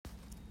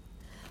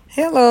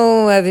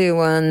Hello,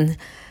 everyone.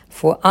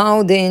 For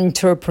all the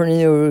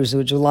entrepreneurs who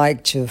would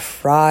like to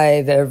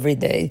thrive every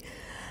day.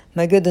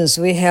 My goodness,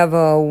 we have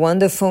a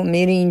wonderful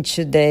meeting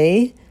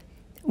today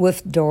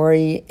with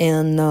Dory,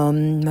 and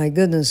my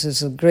goodness,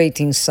 it's a great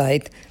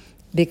insight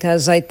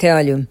because I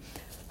tell you,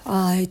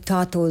 I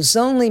thought it was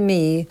only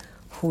me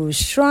who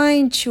was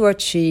trying to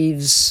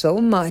achieve so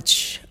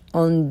much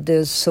on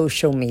the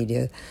social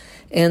media.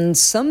 And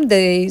some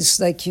days,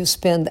 like you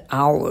spend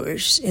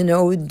hours,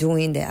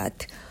 doing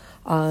that.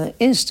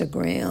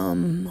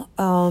 Instagram,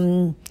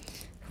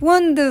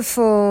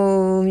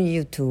 wonderful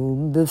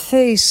YouTube,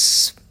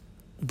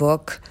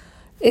 Facebook,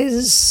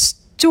 is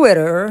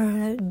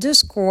Twitter,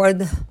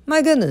 Discord.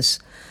 My goodness.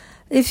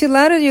 If you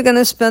let it, you're going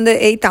to spend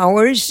 8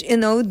 hours,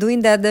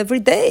 doing that every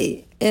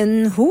day.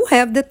 And who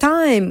have the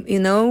time?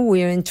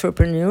 We're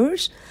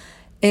entrepreneurs.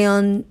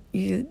 And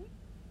you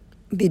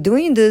be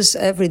doing this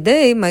every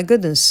day, my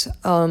goodness.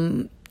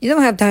 You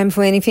don't have time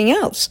for anything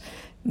else.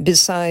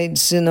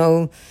 Besides,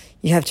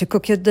 you have to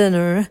cook your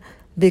dinner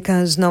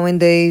because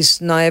nowadays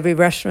not every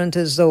restaurant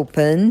is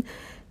open.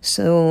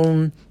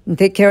 So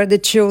take care of the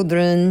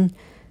children.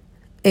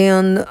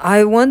 And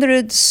I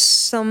wondered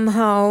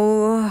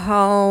somehow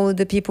how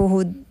the people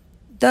who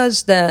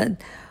does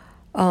that,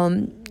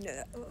 or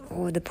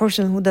the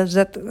person who does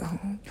that,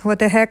 what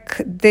the heck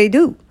they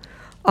do.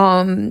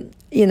 On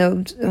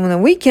the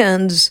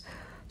weekends,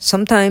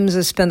 sometimes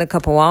I spend a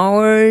couple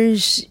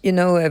hours,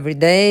 every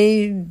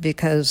day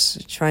because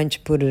trying to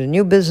put in a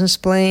new business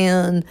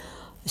plan,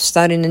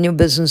 starting a new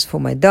business for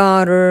my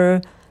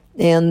daughter,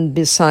 and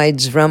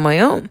besides run my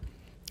own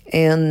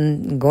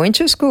and going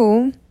to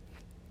school.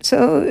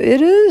 So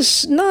it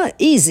is not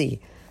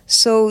easy.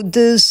 So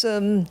this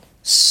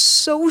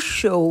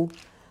social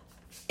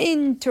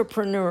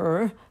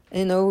entrepreneur,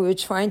 we're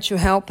trying to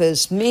help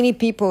as many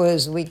people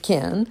as we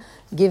can,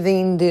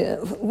 giving the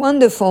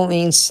wonderful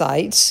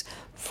insights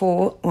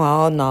for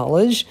our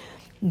knowledge,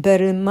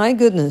 but my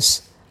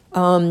goodness,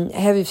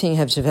 everything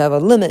has to have a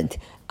limit.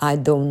 I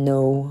don't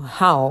know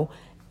how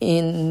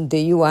in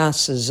the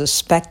U.S. is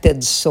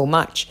expected so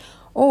much.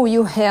 Oh,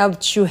 you have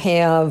to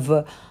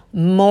have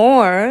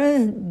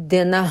more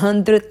than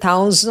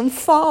 100,000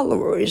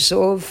 followers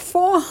or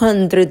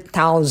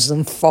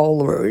 400,000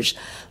 followers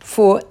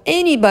for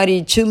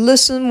anybody to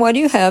listen what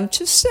you have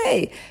to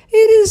say.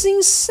 It is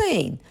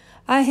insane.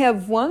 I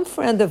have one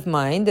friend of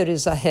mine that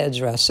is a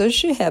hairdresser.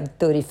 She has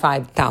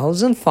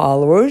 35,000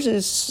 followers.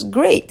 It's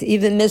great.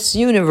 Even Miss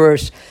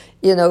Universe,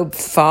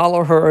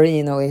 follow her,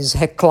 is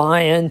her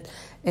client.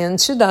 And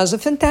she does a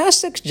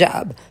fantastic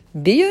job.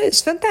 Bia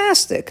is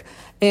fantastic.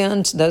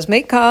 And does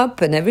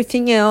makeup and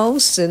everything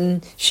else.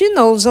 And she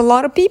knows a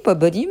lot of people.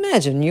 But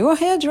imagine, you're a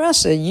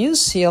hairdresser. You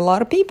see a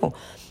lot of people.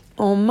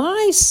 On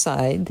my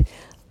side,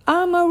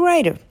 I'm a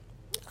writer.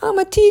 I'm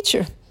a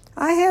teacher.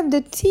 I have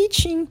the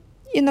teaching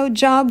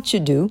job to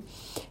do,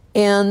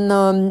 and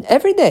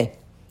every day,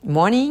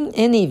 morning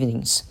and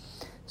evenings.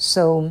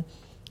 So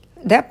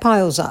that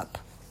piles up.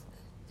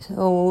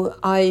 So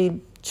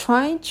I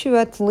try to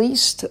at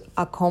least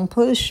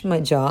accomplish my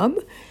job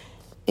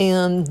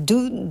and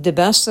do the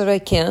best that I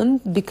can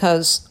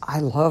because I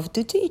love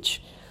to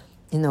teach.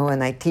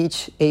 And I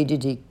teach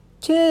ADD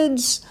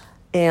kids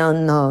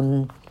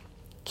and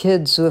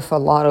kids with a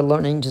lot of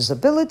learning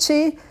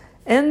disability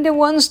and the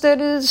ones that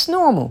is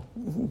normal.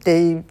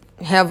 They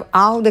have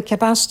all the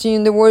capacity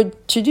in the world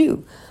to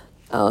do.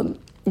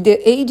 The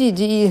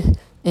ADD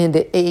and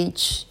the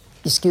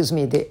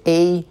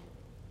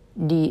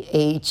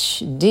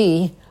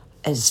ADHD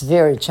is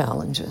very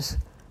challenging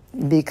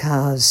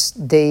because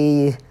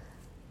they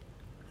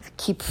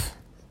keep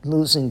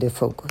losing their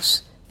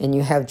focus and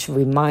you have to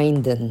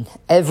remind them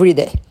every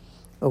day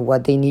of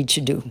what they need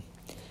to do.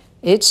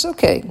 It's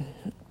okay.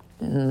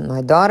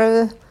 My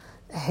daughter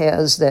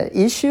has that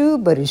issue,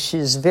 but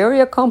she's very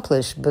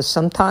accomplished. But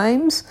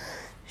sometimes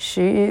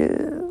she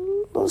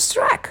loses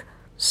track.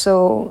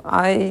 So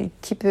I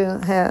keep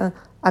her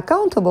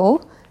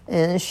accountable,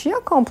 and she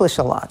accomplished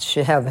a lot.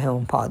 She have her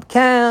own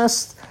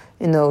podcast.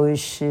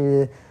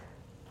 She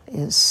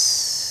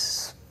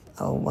is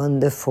a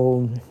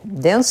wonderful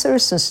dancer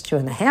since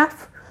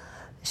 2.5.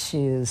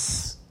 She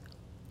is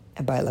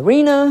a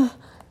ballerina.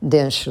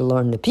 Then she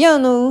learned the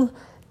piano,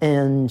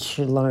 and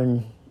she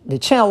learned the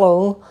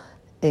cello,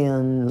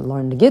 and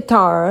learned the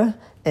guitar,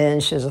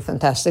 and she's a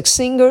fantastic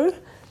singer.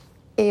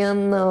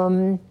 And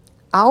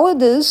all of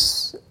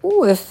this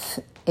with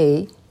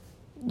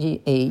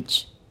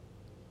ADHD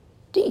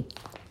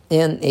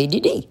and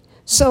ADD.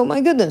 So my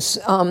goodness,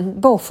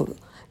 both.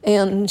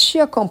 And she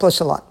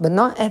accomplished a lot, but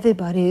not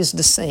everybody is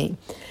the same.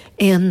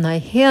 And I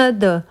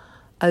had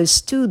a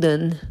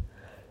student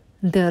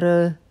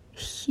that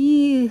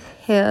he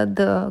had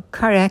a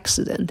car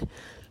accident,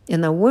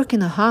 and I work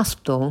in a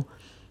hospital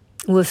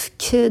with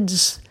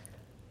kids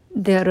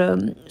that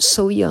are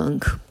so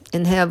young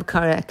and have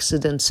car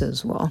accidents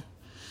as well.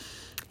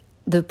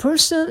 The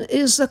person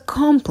is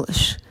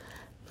accomplished,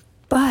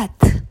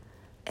 but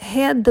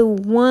had the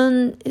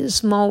one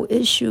small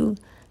issue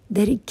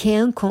that he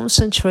can't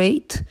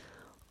concentrate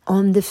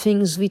on the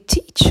things we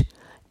teach.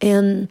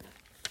 And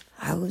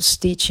I was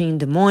teaching in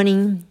the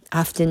morning,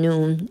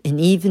 afternoon, and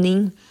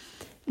evening.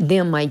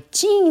 Then my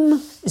team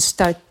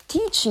started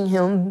teaching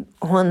him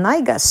when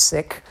I got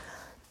sick,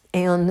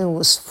 and it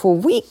was for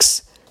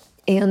weeks.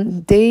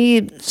 And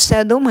they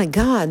said, oh my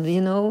God,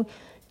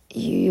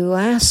 you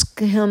ask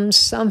him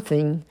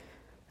something,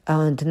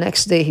 the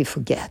next day he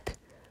forget.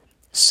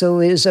 So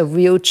it's a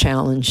real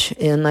challenge,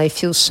 and I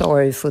feel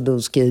sorry for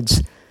those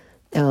kids.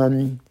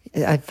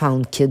 I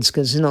found kids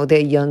because, they're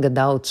young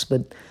adults,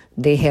 but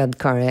they had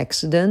car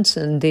accidents,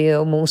 and they're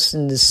almost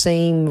in the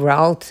same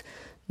route.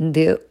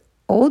 They're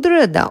older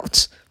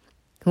adults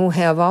who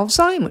have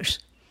Alzheimer's.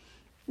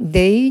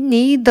 They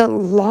need a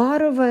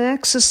lot of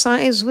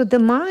exercise with the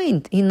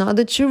mind in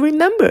order to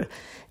remember.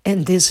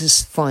 And this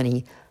is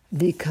funny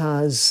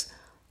because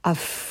a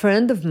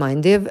friend of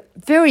mine, they're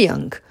very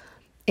young,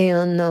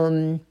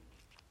 and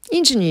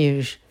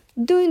engineers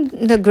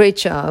doing a great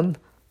job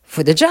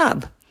for the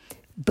job.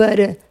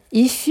 But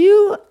if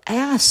you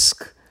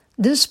ask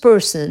this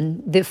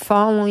person the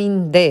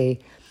following day,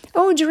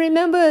 oh, do you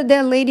remember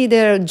that lady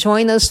that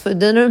joined us for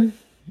dinner?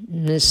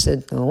 And they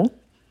said, no.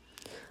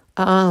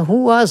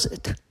 Who was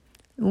it?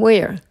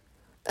 Where?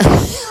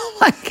 Oh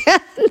my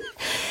God.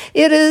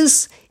 It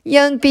is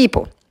young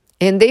people,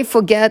 and they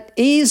forget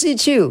easy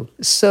too.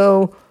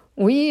 So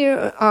we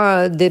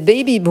are the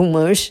baby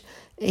boomers,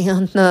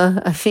 and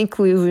I think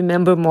we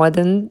remember more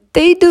than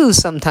they do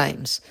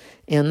sometimes.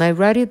 And I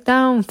write it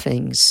down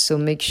things, so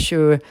make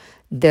sure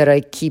that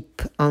I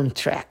keep on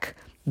track,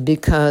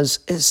 because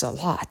it's a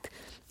lot.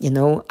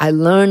 I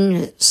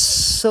learn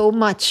so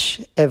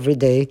much every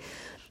day,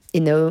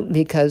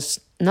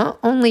 because not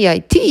only I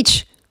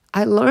teach,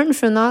 I learn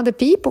from other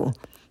people.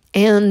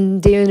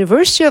 And the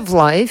University of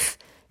Life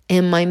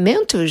and my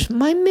mentors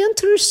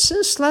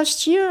since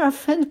last year are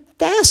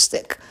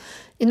fantastic.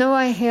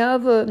 I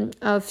have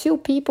a few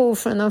people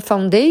from a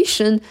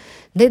foundation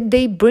that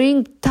they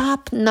bring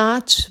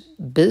top-notch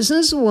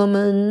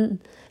businesswomen,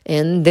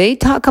 and they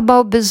talk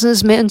about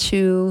businessmen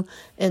too.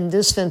 And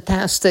this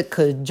fantastic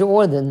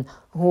Jordan,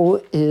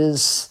 who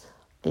is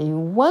a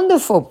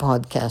wonderful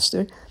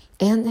podcaster,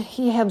 and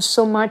he has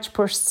so much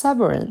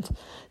perseverance,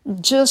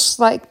 just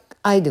like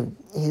I do.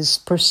 He's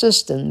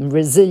persistent,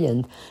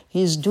 resilient.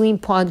 He's doing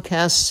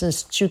podcasts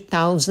since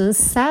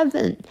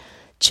 2007.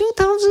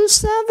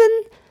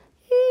 2007?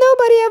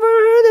 Nobody ever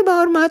heard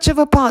about much of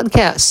a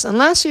podcast,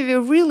 unless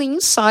you're really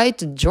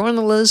inside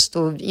journalist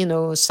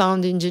or,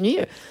 sound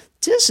engineer.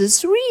 This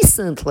is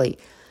recently.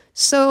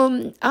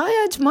 So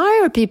I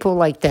admire people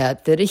like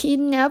that he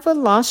never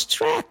lost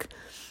track.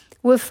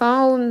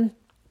 Without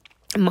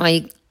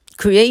my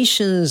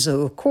creations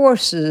of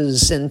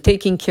courses and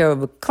taking care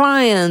of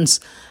clients,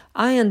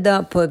 I end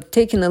up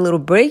taking a little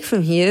break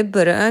from here,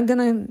 but I'm going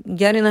to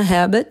get in a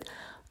habit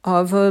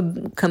of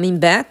coming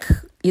back,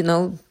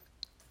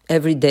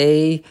 every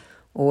day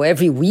or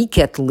every week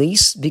at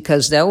least,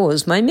 because that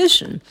was my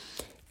mission.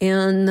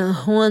 And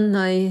when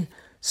I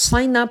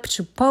signed up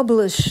to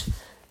publish,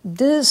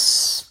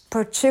 this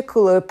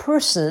particular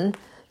person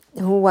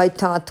who I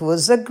thought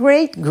was a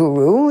great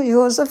guru, he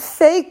was a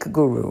fake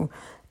guru.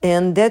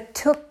 And that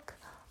took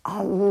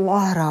a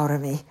lot out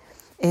of me,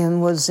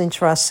 and was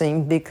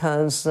interesting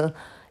because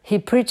he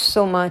preached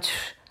so much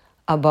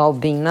about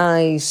being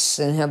nice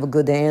and have a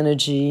good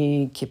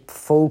energy, keep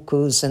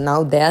focus and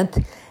all that.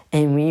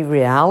 And in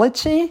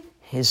reality,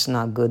 he's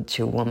not good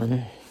to a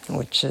woman,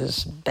 which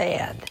is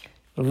bad,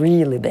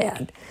 really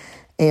bad.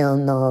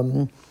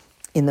 And,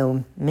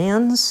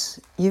 men's,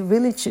 you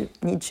really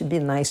need to be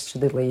nice to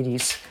the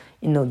ladies.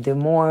 The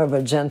more of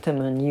a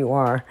gentleman you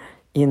are,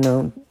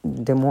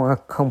 the more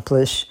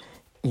accomplished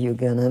you're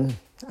going to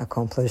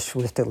accomplish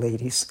with the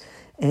ladies.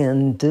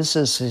 And this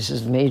is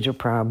his major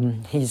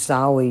problem. He's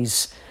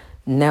always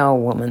now a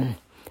woman.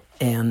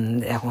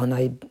 And when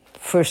I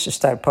first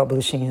started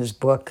publishing his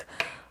book,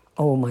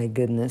 oh my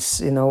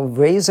goodness,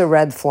 raise a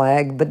red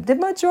flag, but the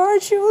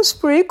majority was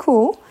pretty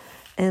cool.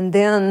 And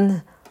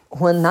then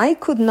when I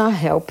could not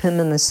help him,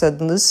 and I said,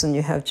 listen,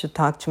 you have to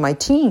talk to my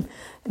team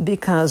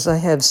because I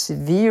have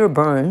severe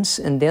burns,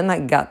 and then I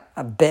got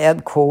a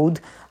bad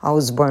cold. I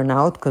was burned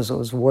out because I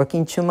was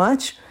working too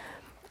much.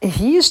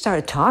 He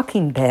started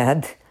talking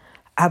bad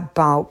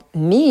about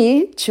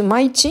me to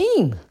my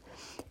team.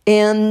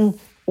 And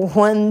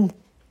when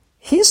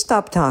he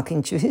stopped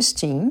talking to his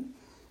team,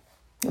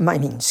 my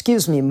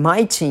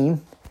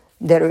team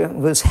that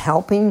was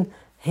helping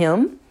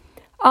him,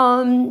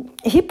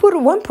 he put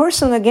one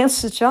person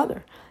against each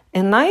other.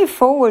 And I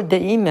forwarded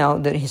the email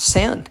that he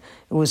sent.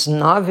 It was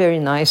not very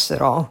nice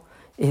at all.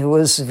 It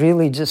was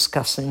really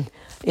disgusting.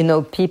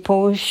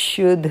 People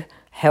should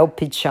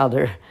help each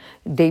other.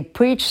 They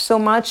preach so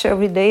much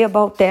every day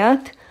about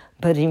that,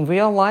 but in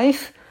real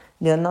life,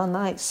 they're not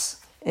nice.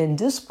 And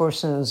this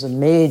person was a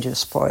major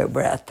spoiled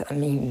brat.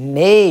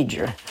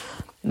 Major.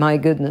 My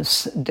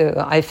goodness,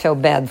 I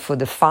felt bad for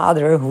the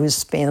father who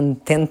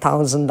spent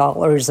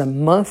 $10,000 a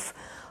month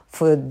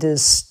for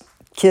this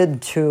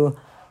kid to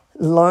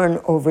learn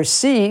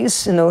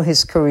overseas,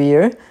 his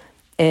career.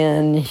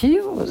 And he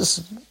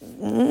was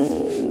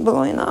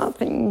blowing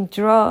up in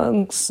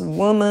drugs,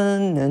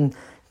 women, and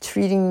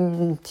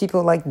treating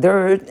people like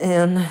dirt,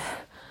 and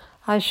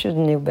I should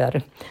have knew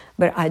better.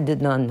 But I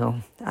did not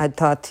know. I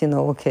thought,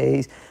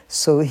 okay,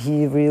 so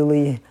he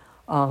really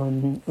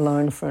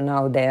learned from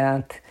all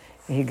that.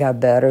 He got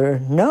better.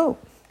 No,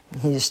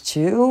 he's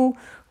still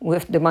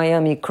with the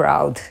Miami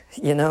crowd,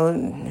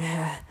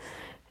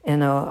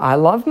 I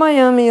love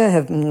Miami. I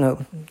have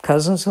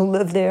cousins who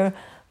live there,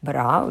 but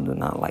I do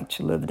not like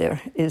to live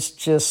there. It's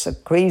just a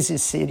crazy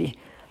city.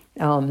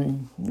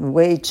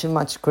 Way too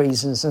much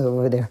craziness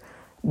over there.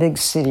 Big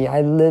city.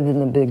 I live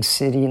in a big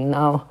city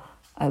now.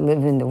 I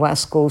live in the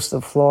west coast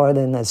of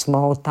Florida in a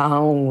small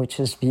town, which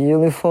is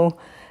beautiful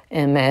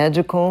and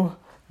magical.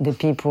 The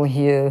people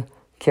here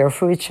care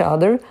for each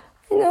other.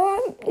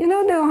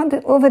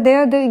 Over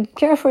there they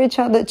care for each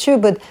other too,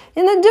 but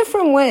in a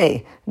different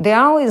way. They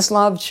always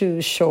love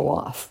to show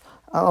off.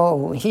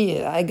 Oh,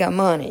 here, I got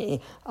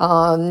money.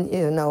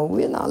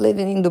 We're not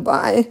living in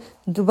Dubai.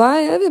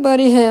 Dubai,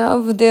 everybody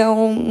have their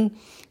own,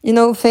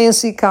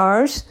 fancy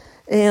cars.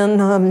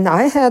 And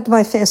I had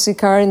my fancy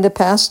car in the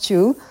past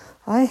too.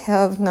 I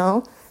have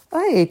now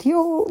an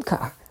 8-year-old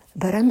car.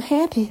 But I'm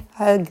happy.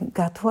 I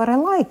got what I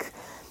like.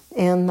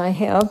 And I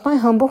have my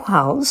humble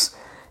house.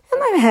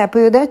 And I'm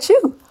happy with that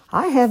too.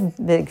 I have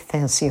big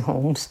fancy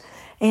homes.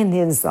 And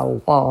it's a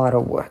lot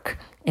of work.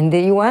 In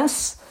the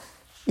U.S.,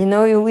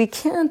 we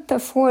can't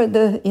afford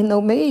the,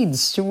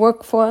 maids to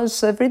work for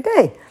us every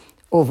day.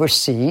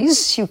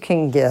 Overseas, you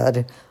can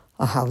get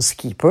a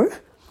housekeeper.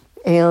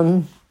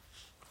 And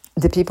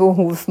the people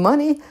who have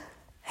money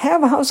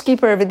have a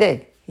housekeeper every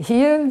day.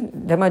 Here,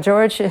 the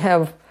majority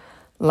have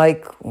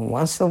like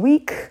once a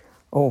week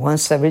or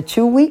once every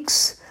 2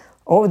 weeks,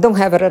 or don't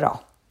have it at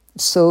all.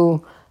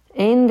 So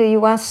in the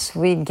U.S.,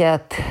 we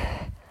get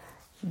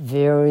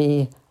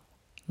very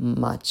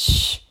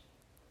much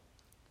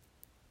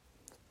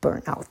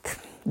burnout.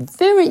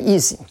 Very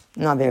easy,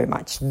 not very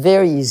much,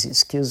 very easy,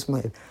 excuse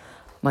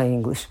my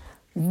English.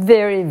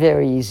 Very,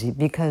 very easy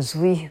because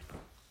we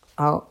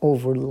are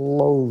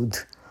overload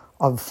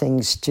of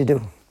things to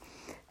do.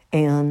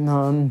 And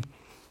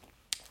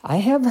I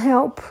have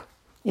help,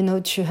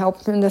 to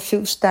help in the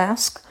few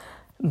tasks,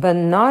 but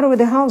not with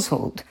the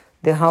household.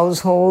 The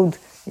household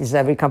is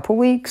every couple of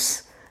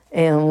weeks,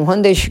 and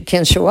one day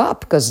can show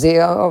up because they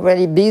are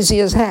already busy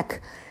as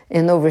heck.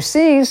 And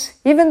overseas,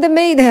 even the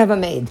maid have a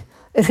maid.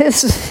 It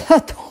is a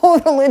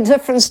totally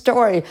different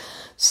story.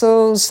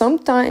 So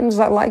sometimes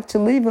I like to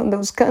live in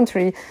those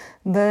countries,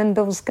 but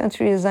those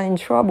countries are in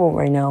trouble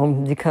right now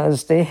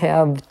because they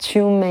have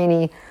too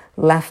many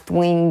left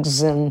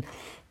wings, and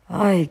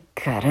ay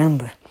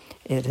caramba,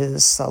 it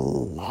is a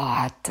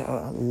lot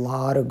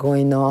of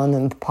going on,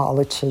 and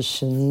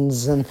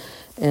politicians, and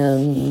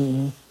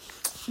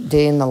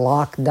they in the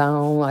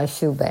lockdown. I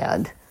feel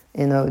bad,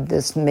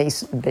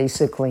 this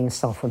basically in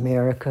South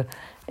America,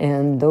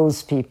 and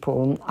those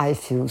people, I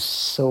feel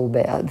so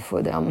bad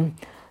for them.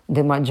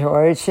 The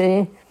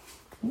majority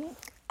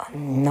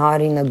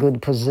not in a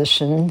good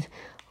position.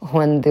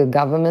 When the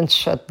government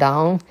shut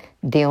down,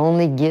 they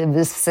only give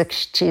us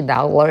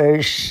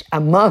 $60 a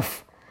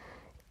month.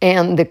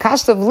 And the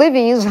cost of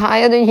living is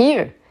higher than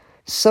here.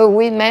 So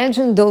we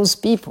imagine those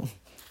people,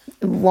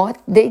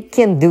 what they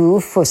can do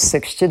for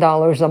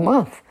 $60 a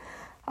month.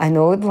 I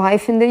know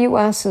life in the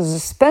U.S. is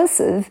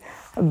expensive,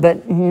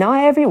 but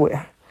not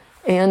everywhere.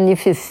 And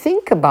if you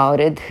think about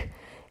it,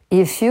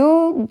 if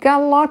you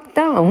got locked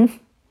down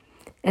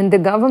and the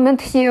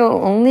government here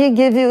only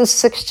give you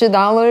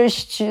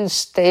 $60 to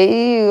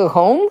stay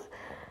home,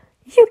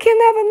 you can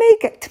never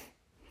make it.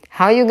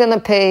 How are you going to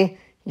pay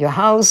your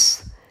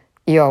house,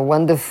 your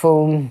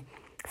wonderful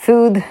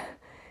food,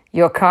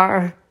 your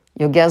car,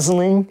 your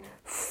gasoline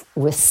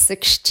with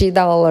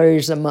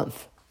 $60 a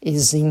month?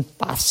 Is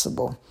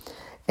impossible.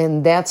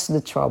 And that's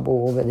the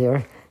trouble over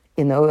there.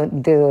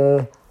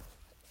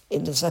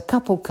 There's a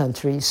couple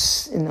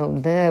countries,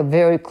 they're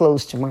very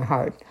close to my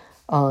heart.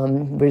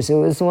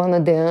 Brazil is one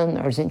of them,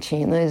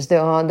 Argentina is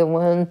the other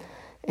one,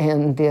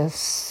 and they're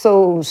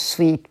so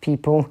sweet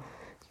people.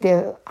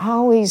 They're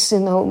always,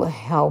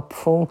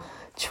 helpful,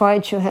 try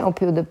to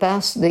help you the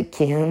best they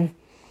can.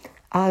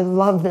 I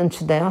love them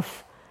to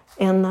death,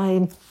 and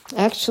I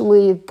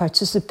actually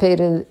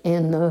participated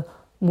in a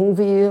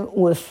movie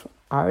with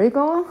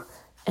Aragon,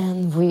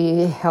 and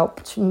we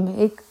helped to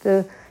make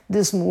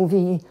this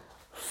movie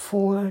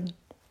for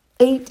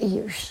 8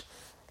 years.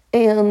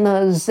 And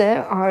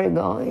Zé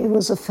Aragon, he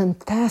was a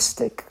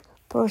fantastic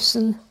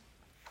person,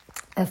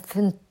 a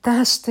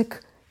fantastic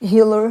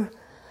healer.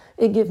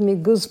 It gives me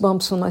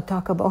goosebumps when I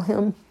talk about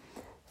him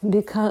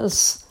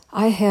because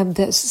I have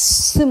this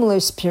similar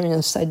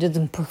experience. I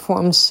didn't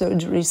perform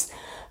surgeries.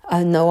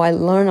 I know I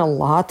learned a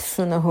lot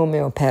from a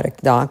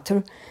homeopathic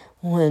doctor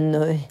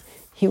when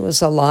he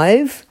was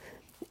alive,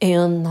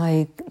 and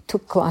I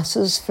took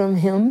classes from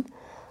him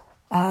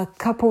a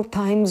couple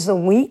times a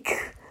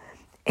week.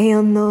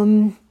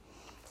 And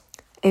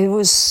it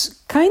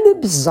was kind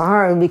of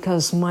bizarre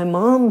because my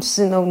mom's,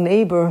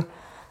 neighbor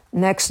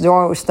next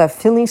door started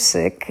feeling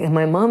sick, and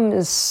my mom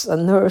is a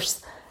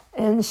nurse,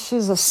 And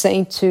she's a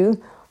saint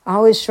too,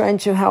 always trying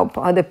to help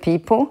other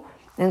people.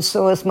 And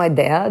so is my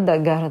dad. I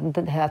got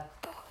that,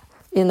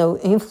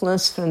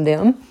 influence from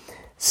them.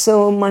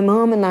 So my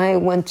mom and I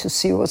went to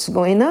see what's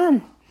going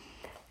on.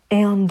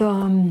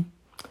 And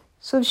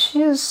so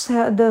she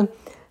said,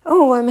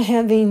 I'm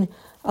having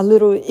a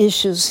little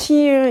issues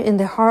here in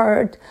the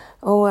heart.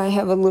 Oh, I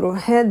have a little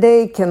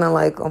headache. And I'm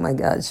like, oh my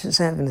God, she's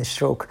having a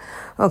stroke.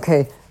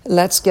 Okay,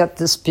 let's get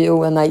this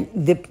pill. And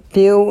the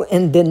pill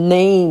and the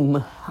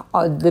name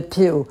of the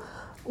pill,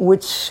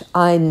 which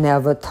I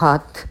never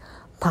thought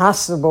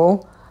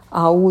possible,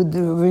 I would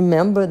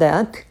remember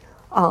that.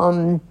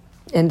 And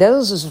that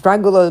was just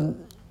regular,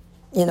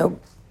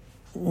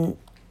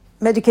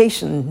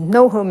 medication,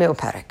 no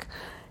homeopathic.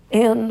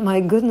 And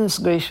my goodness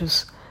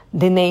gracious,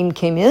 the name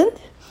came in.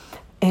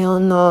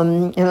 And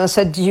I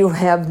said, do you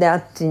have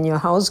that in your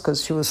house?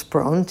 Because she was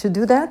prone to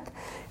do that.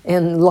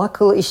 And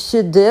luckily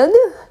she did.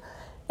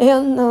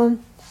 And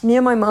me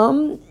and my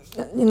mom,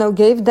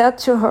 gave that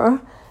to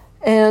her.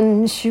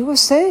 And she was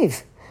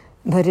saved.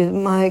 But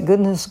my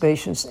goodness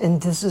gracious,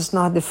 and this is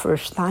not the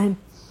first time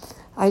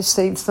I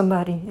saved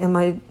somebody. And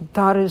my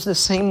daughter is the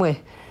same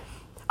way.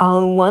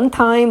 One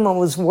time I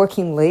was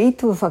working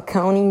late with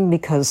accounting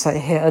because I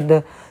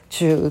had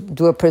to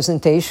do a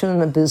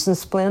presentation, a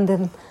business plan,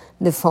 then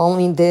the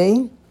following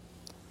day.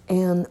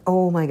 And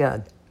oh my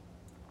God,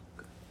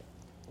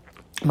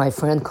 my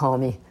friend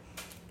called me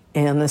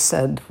and I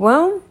said,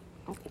 well,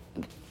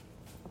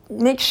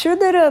 make sure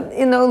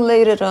that,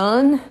 later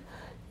on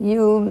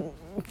you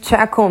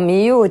check on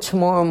me or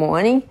tomorrow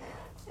morning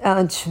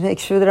to make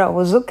sure that I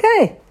was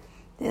okay.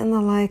 And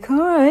I'm like, all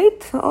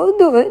right, I'll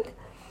do it.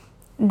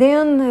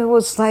 Then it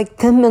was like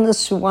 10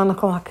 minutes to 1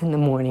 o'clock in the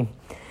morning.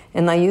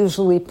 And I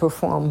usually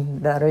perform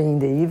better in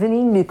the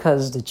evening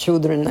because the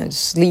children are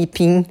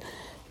sleeping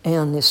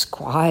and it's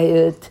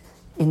quiet,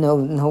 no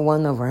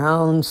one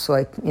around,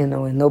 so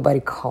and nobody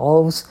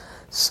calls,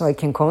 so I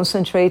can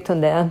concentrate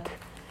on that.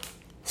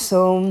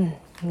 So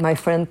my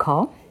friend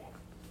called,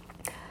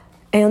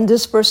 and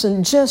this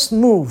person just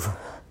moved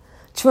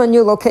to a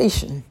new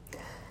location.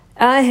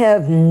 I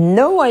have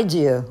no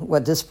idea where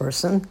this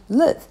person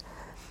lived.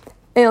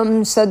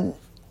 And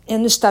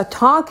start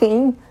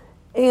talking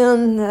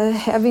and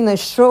having a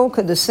stroke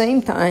at the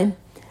same time.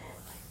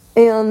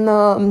 And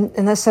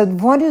I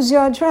said, what is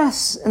your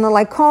address? And I'm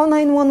like, call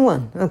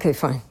 911. Okay,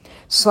 fine.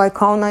 So I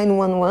call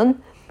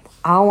 911.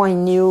 How I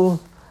knew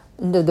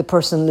that the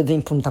person lived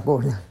in Punta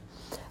Gorda.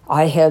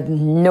 I had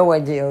no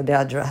idea the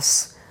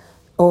address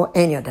or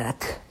any of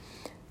that.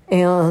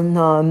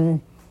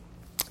 And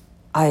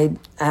I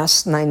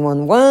asked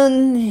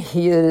 911.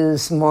 Here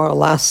is more or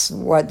less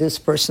where this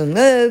person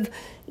lived.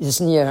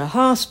 It's near a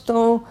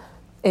hospital.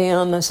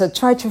 And I said,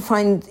 try to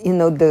find,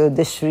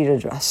 the street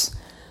address.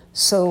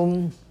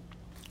 So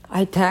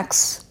I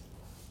text,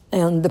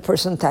 and the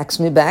person texts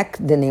me back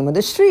the name of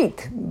the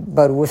street.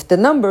 But with the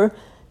number,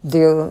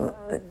 the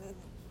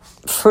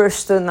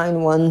first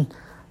 911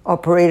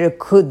 operator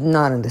could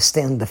not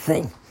understand the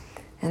thing.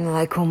 And I'm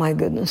like, oh my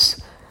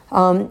goodness.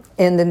 And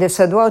then they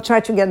said, well, try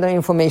to get the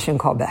information,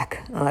 call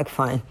back. I'm like,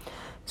 fine.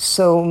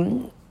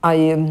 So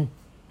I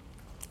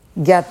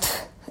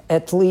get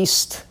at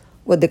least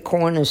what the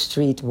corner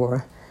street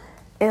were.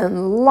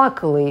 And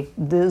luckily,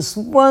 this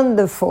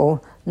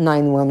wonderful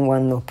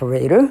 911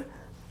 operator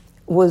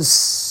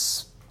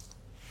was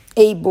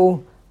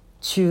able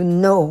to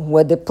know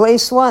what the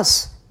place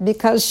was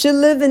because she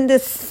lived in the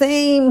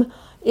same,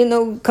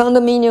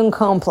 condominium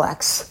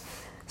complex.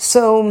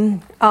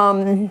 So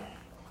I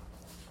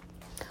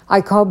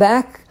called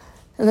back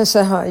and I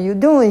said, how are you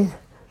doing?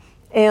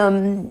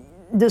 And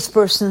this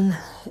person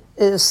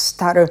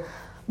started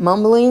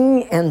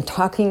mumbling and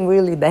talking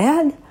really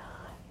bad.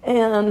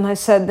 And I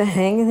said,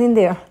 hang it in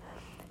there.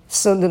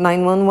 So the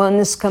 911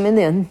 is coming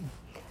in.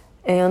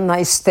 And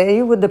I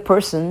stay with the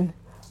person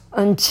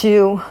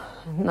until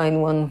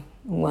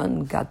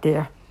 911 got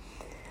there.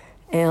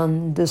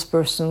 And this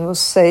person was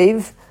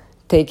saved,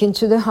 taken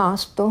to the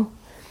hospital,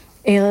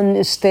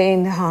 and stayed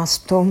in the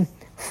hospital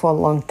for a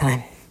long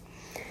time.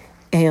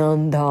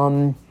 And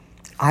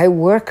I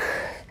work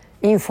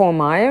in Fort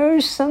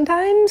Myers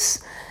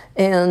sometimes,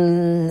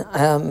 and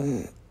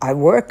I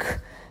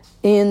work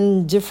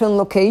in different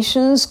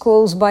locations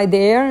close by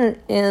there,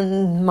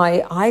 and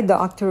my eye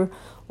doctor,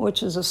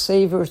 which is a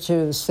saver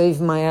to save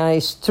my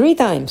eyes 3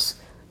 times,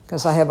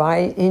 because I have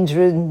eye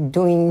injury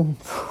doing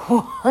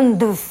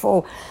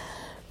wonderful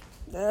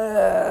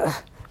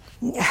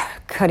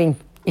cutting,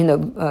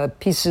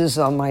 pieces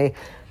of my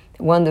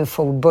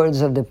wonderful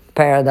birds of the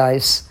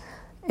paradise.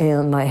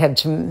 And I had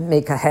to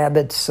make a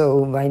habit,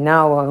 so by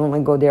now I only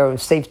go there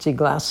with safety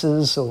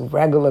glasses or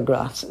regular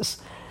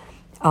glasses.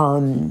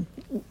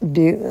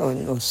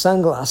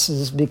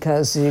 Sunglasses,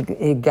 because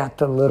it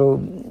got a little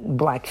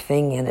black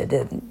thing in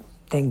it.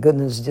 Thank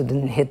goodness it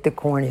didn't hit the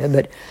cornea.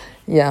 But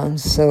yeah,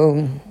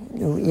 so,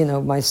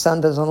 my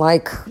son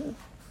doesn't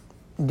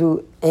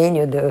do any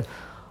of the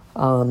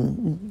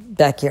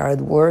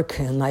backyard work,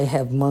 and I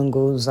have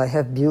mangoes, I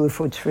have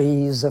beautiful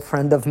trees. A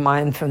friend of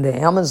mine from the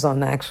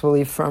Amazon,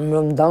 actually from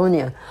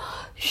Rondônia,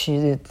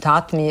 she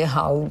taught me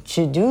how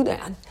to do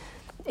that.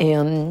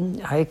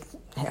 And I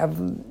have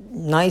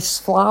nice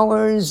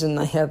flowers and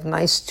I have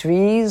nice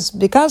trees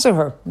because of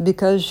her,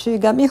 because she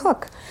got me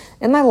hooked.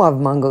 And I love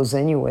mangoes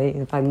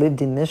anyway. I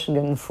lived in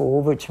Michigan for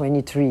over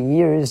 23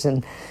 years,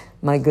 and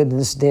my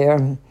goodness,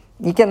 there,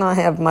 you cannot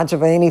have much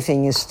of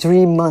anything. It's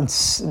 3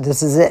 months.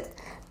 This is it.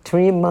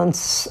 3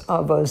 months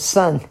of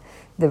sun.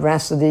 The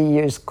rest of the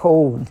year is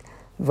cold.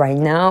 Right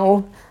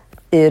now,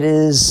 it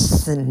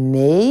is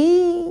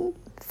May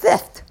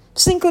 5th.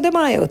 Cinco de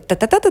Mayo.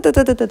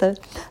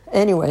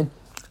 Anyway,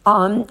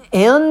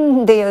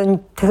 and they are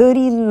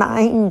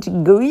 39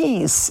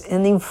 degrees.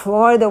 And in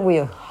Florida,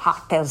 we're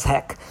hot as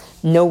heck.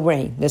 No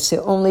rain. That's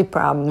the only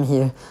problem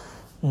here.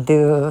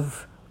 The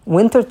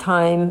winter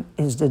time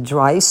is the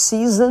dry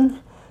season.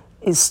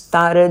 It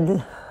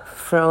started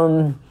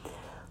from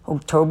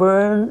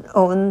October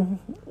on.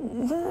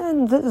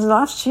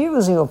 Last year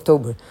was in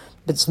October,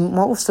 but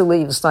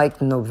mostly it was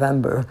like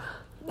November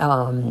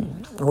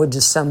or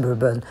December.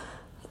 But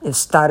it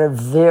started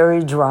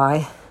very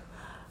dry,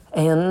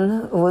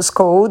 and it was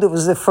cold. It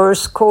was the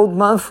first cold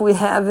month we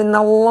have in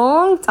a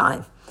long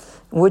time,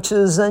 which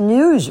is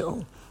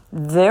unusual,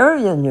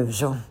 very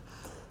unusual.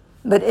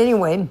 But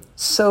anyway,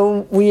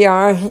 so we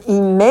are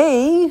in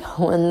May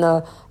when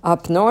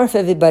up north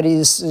everybody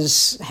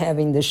is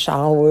having the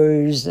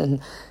showers and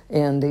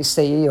they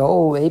say,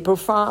 oh, April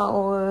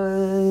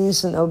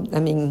flowers,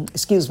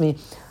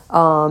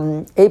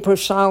 April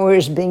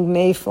showers, being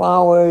May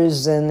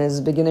flowers, and it's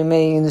beginning of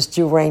May and it's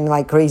still raining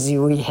like crazy.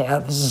 We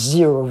have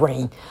zero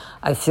rain.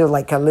 I feel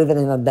like I'm living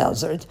in a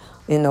desert.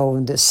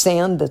 The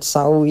sand, that's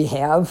all we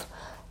have.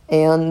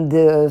 And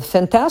the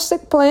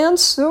fantastic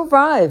plants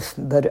survive,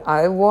 but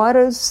I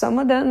water some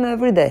of them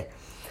every day.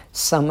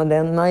 Some of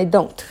them I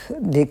don't,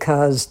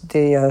 because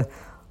they are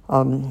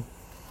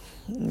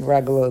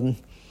regular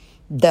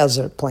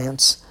desert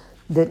plants.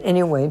 But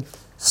anyway,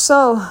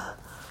 so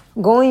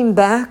going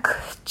back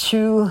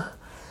to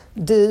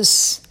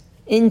this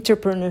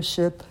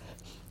entrepreneurship,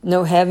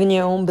 having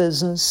your own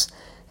business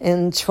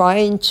and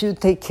trying to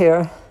take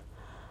care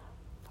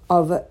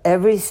of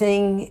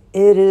everything,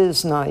 it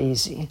is not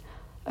easy.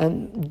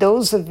 And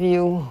those of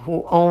you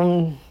who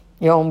own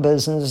your own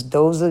business,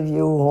 those of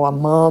you who are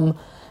mom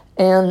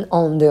and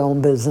own their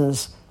own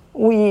business,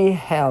 we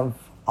have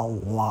a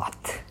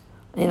lot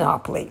in our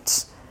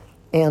plates.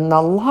 And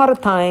a lot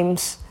of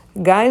times,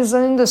 guys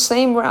are in the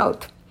same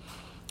route.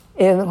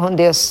 And when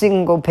they're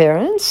single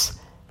parents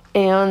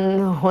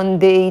and when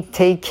they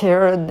take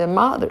care of their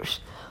mothers.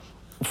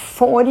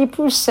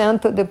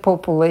 40% of the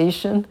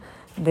population,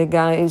 the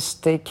guys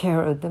take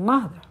care of the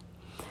mother.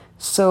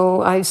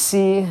 So I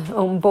see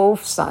on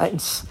both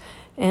sides.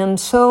 And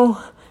so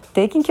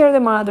taking care of the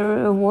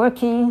mother,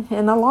 working,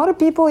 and a lot of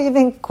people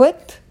even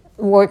quit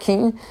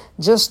working,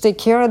 just take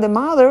care of the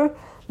mother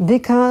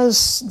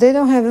because they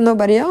don't have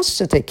nobody else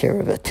to take care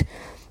of it.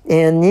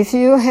 And if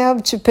you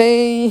have to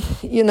pay,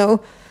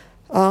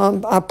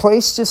 a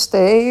place to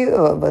stay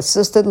of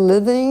assisted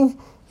living,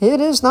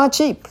 it is not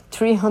cheap,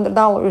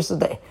 $300 a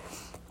day.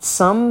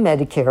 Some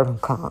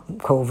Medicare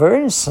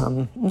covers,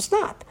 some it's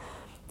not.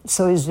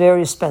 So it's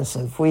very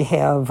expensive. We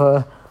have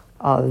a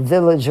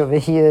village over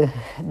here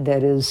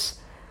that is,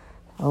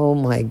 oh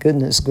my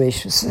goodness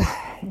gracious,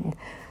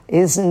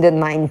 is in the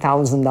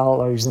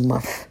 $9,000 a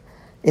month,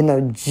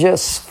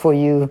 just for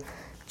you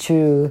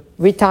to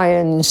retire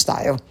in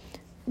style.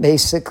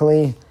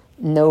 Basically,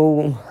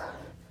 no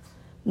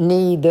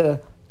need to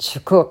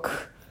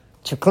cook,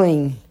 to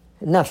clean,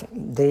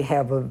 nothing. They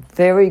have a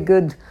very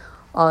good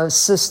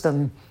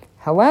system.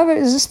 However,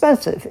 it's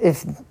expensive.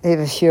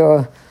 If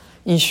your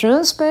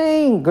insurance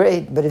paying,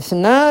 great, but if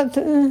not,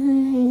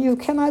 you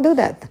cannot do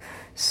that.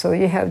 So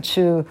you have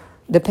to,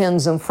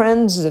 depends on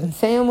friends and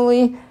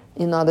family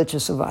in order to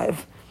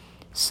survive.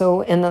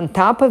 So, and on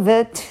top of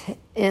it,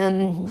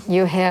 and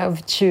you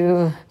have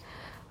to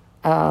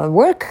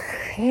work,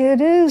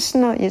 it is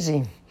not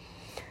easy.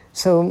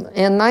 So,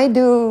 and I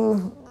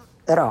do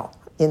it all.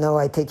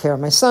 I take care of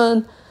my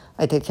son,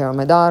 I take care of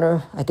my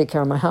daughter, I take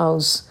care of my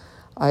house,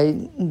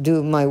 I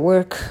do my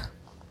work,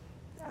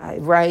 I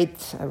write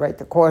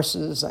the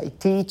courses, I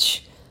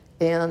teach,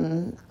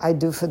 and I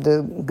do for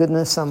the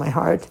goodness of my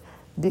heart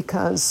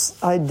because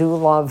I do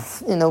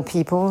love,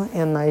 people,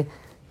 and I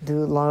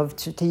do love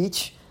to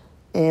teach.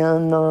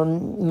 And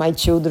my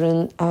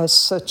children are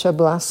such a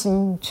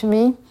blessing to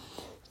me.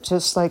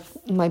 Just like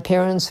my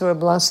parents were a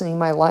blessing in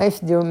my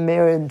life. They were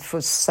married for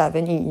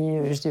 70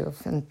 years. They're a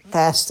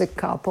fantastic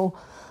couple,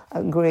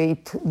 a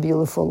great,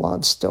 beautiful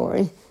love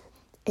story.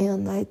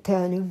 And I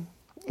tell you,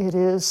 it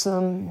is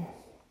not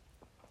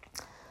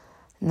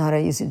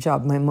an easy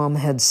job. My mom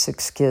had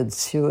 6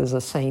 kids. She was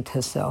a saint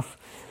herself.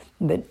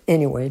 But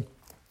anyway,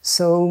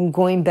 so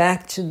going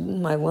back to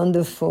my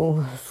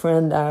wonderful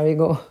friend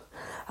Arrigo,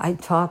 I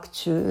talked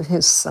to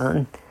his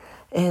son,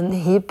 and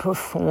he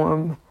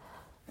performed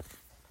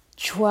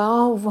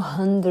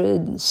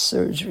 1,200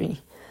 surgery.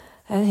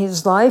 in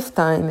his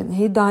lifetime, and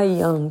he died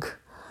young,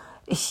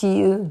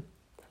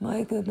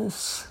 my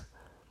goodness,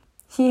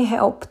 he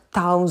helped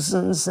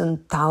thousands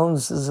and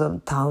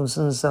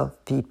thousands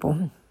of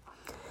people.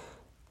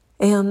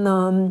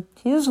 And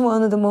he's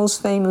one of the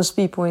most famous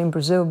people in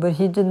Brazil, but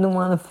he didn't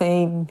want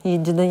fame. He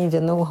didn't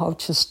even know how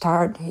to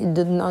start. He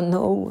did not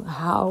know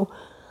how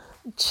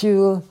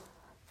to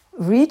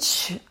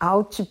reach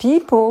out to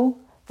people.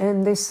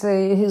 And they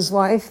say his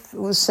wife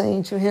was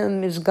saying to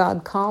him, "Is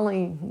God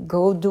calling?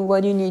 Go do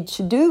what you need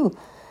to do."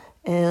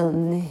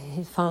 And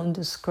he found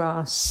this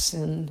cross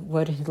and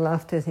what he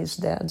left at his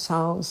dad's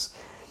house.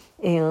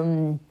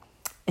 And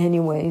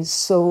anyways,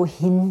 so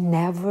he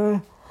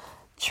never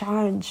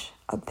charged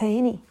a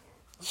penny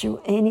to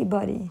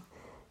anybody.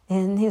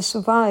 And he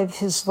survived.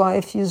 His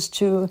wife used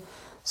to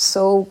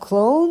sew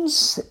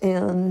clothes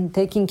and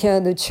taking care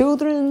of the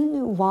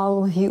children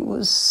while he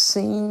was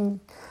seeing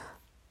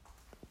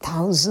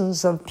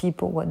thousands of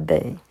people a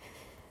day.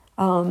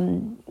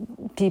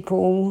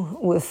 People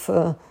with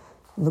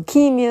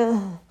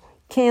leukemia,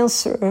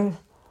 cancer,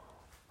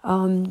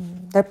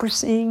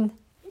 leprosy,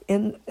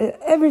 and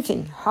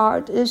everything,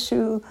 heart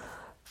issue,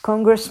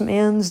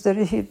 congressmen that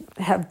he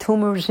had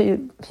tumors,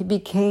 he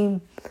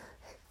became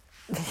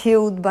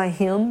healed by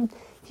him.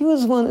 He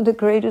was one of the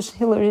greatest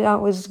healers. I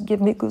always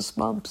give me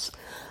goosebumps.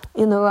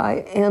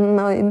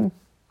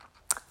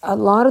 A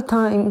lot of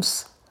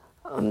times,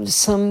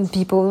 some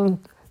people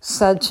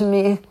said to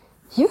me,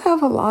 "You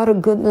have a lot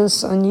of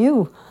goodness on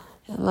you."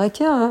 And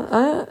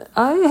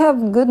I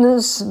have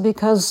goodness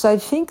because I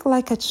think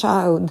like a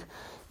child.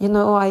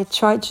 I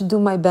try to do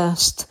my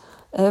best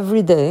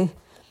every day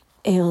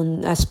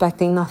and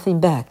expecting nothing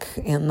back.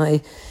 And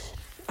I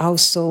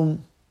also,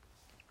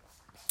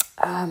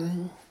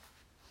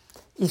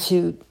 if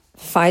you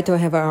fight or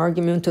have an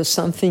argument or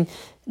something,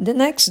 the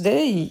next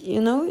day,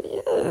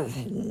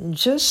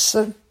 just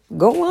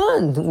go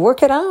on,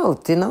 work it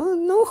out,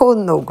 no hold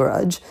no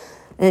grudge.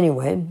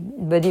 Anyway,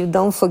 but you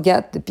don't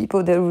forget the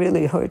people that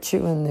really hurt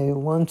you and they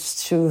want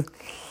to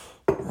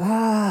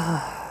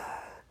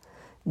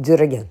do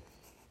it again.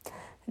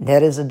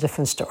 That is a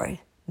different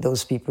story.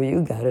 Those people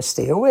you got to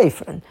stay away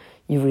from.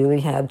 You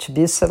really have to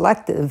be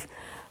selective.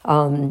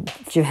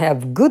 You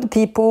have good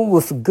people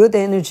with good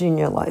energy in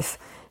your life.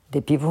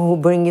 The people who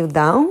bring you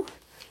down,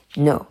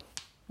 no.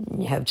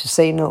 You have to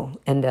say no.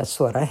 And that's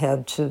what I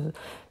have to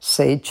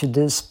say to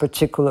this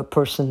particular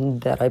person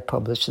that I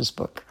published this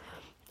book.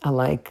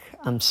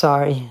 I'm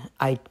sorry,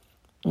 I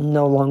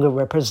no longer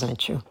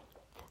represent you.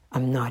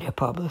 I'm not your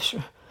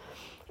publisher.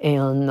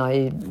 And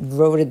I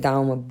wrote it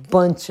down a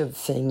bunch of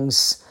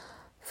things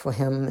for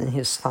him and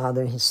his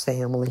father and his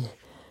family.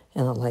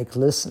 And I'm like,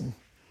 listen,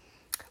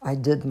 I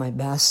did my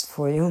best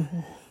for you.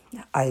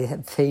 I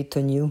had faith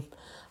on you.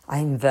 I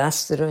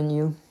invested on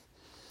you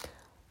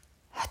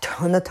a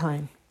ton of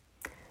time.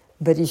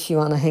 But if you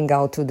want to hang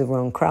out with the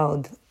wrong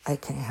crowd, I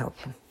can't help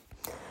you.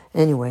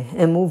 Anyway,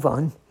 and move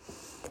on.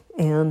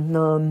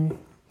 And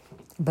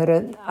but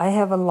I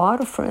have a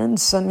lot of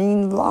friends.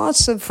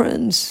 Lots of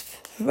friends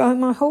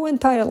my whole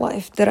entire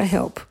life that I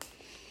help.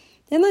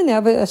 And I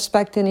never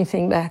expect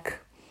anything back.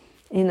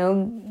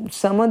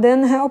 Some of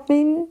them help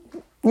me,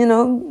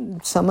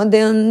 some of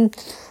them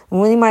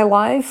win my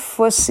life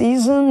for a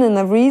season and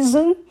a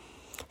reason,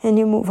 and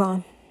you move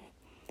on.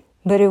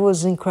 But it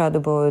was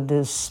incredible,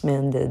 this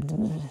man did,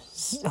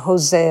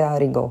 José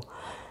Arrigo.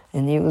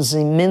 And he was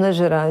in Minas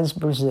Gerais,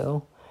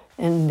 Brazil,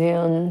 and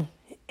then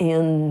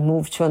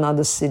moved to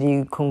another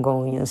city,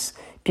 Congonhas.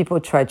 People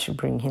tried to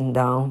bring him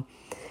down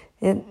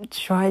and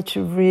tried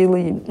to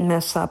really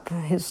mess up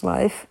his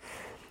life.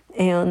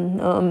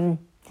 And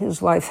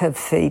his wife had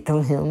faith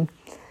on him.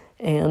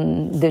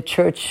 And the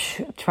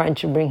church tried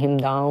to bring him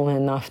down,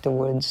 and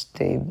afterwards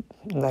they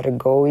let it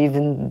go.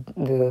 Even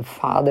the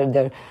father,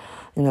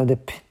 the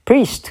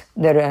priest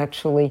that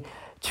actually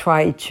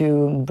tried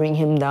to bring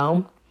him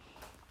down,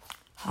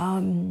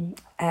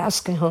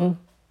 asking him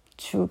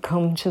to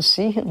come to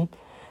see him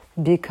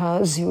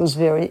because he was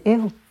very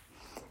ill.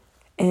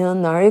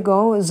 And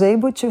Arrigo was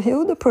able to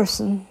heal the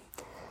person.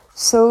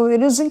 So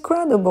it is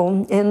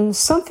incredible. And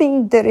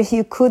something that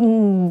he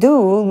couldn't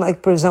do,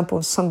 like, for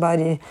example,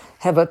 somebody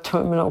have a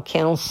terminal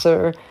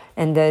cancer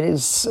and that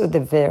is at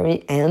the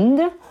very end,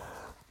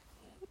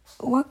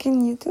 what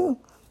can you do?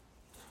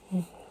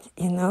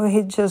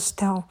 He just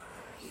tell,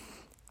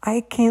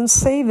 I can't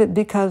save it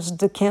because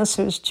the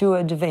cancer is too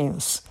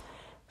advanced.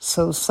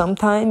 So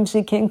sometimes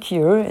he can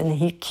cure, and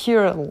he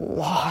cured a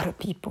lot of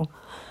people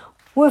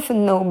with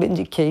no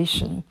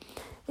medication.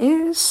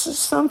 It's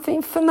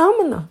something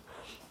phenomenal.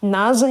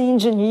 NASA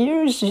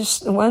engineers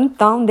just went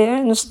down there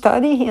and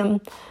studied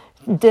him,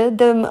 did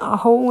them a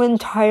whole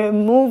entire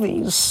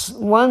movies,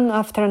 one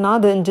after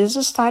another, and this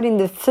started in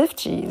the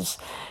 50s,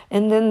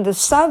 and then the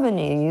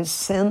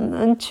 70s, and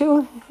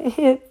until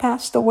he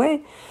passed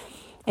away.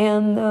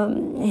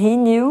 And he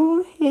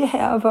knew he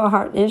had a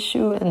heart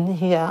issue, and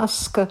he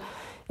asked,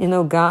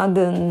 God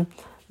and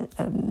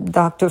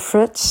Dr.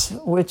 Fritz,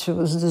 which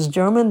was this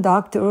German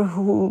doctor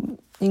who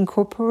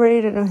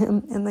incorporated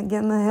him. And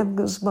again, I have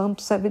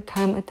goosebumps every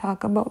time I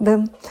talk about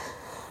them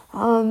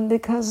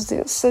because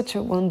they're such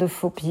a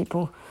wonderful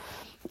people.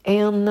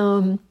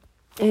 And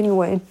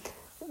anyway,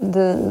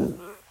 the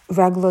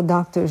regular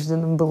doctors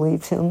didn't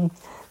believe him,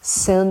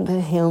 sent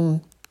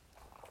him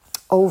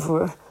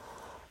over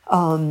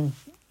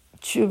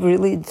to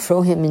really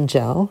throw him in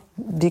jail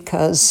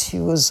because he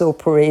was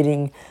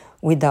operating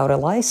without a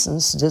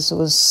license. This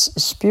was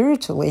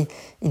spiritually,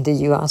 in the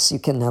US, you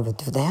can never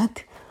do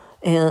that.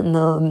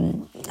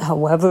 And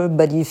however,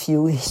 but if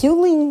you're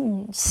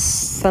healing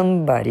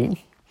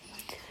somebody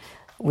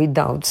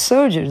without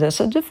surgery, that's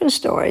a different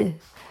story.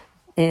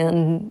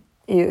 And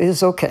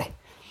it's okay.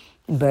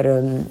 But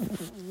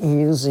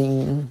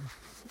using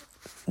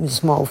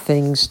small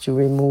things to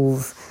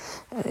remove,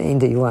 in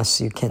the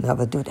US, you can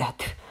never do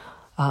that.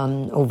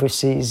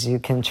 Overseas, you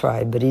can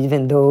try. But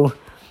even though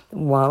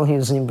while he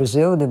was in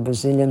Brazil, the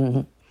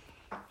Brazilian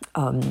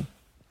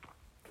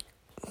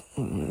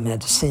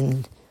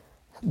medicine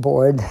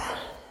board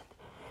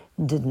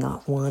did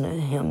not want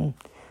him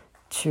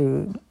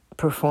to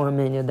perform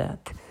any of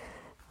that.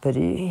 But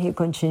he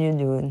continued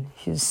doing.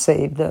 He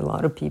saved a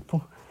lot of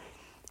people.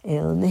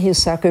 And he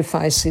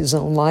sacrificed his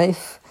own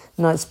life,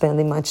 not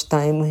spending much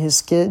time with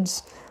his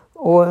kids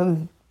or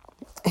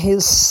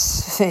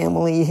his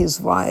family, his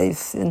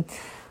wife. And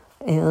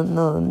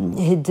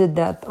he did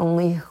that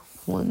only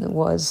when it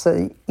was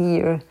a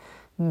year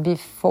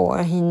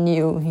before he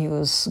knew he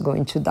was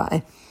going to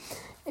die.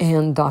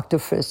 And Dr.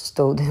 Fritz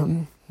told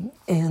him,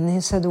 and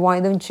he said, "Why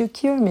don't you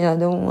cure me? I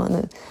don't want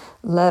to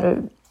let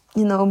her,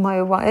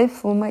 my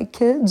wife or my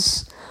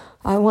kids,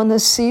 I want to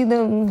see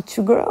them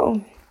to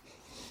grow."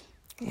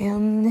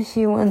 And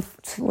he went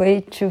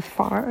way too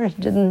far,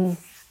 didn't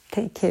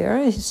take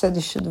care. He said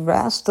he should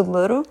rest a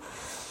little,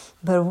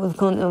 but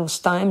when it was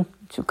time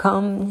to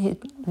come, he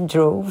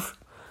drove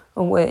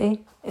away,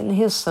 and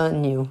his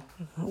son knew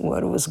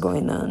what was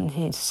going on.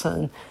 His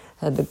son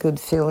had a good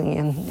feeling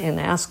and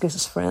asked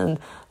his friend,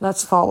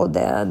 let's follow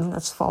Dad.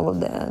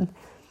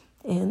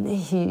 And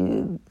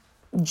he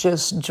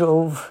just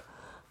drove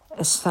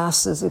as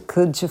fast as he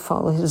could to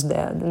follow his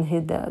dad, and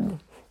his dad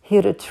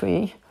hit a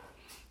tree.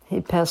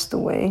 He passed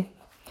away.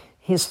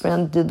 His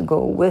friend did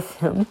go with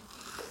him,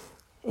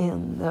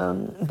 and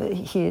but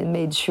he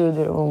made sure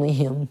that only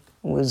him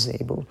was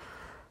able,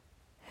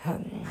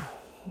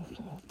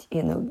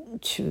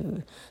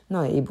 to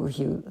not able.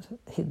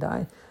 He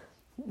died.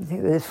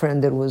 The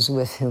friend that was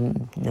with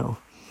him, no,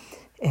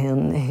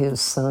 and his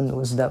son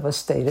was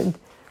devastated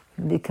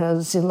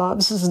because he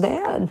loves his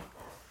dad,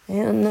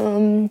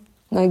 and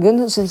my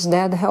goodness, his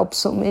dad helped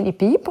so many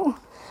people.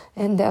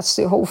 And that's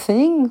the whole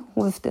thing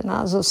with the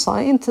NASA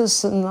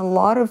scientists and a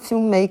lot of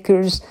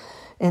filmmakers.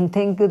 And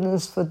thank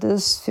goodness for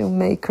this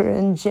filmmaker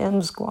and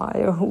James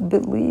Squire who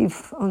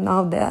believe on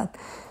all that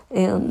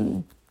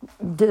and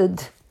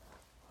did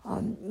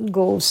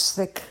go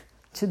sick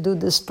to do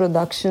this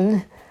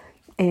production.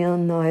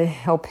 And I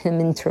helped him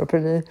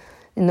interpret it,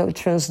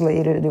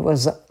 translate it. It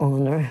was an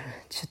honor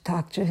to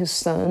talk to his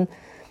son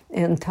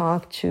and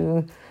talk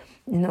to,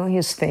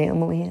 his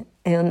family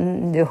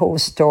and the whole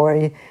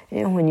story.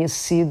 And when you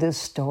see this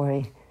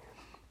story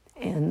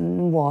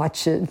and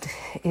watch it,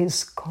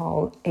 it's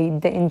called A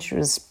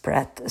Dangerous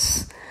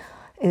Practice.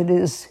 It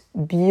is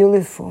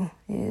beautiful.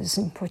 It is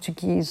in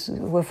Portuguese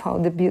with all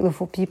the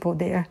beautiful people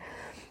there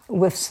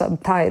with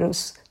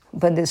subtitles.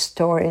 But the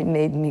story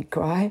made me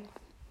cry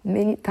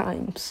many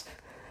times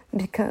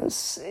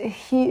because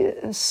he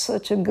is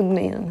such a good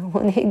man.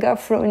 When he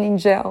got thrown in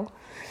jail,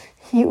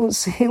 he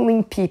was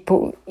healing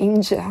people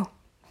in jail.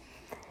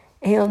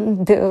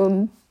 And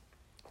the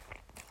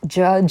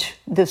judge,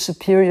 the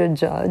superior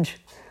judge,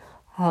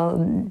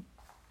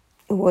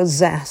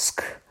 was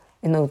asked,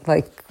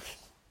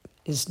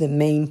 is the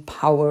main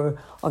power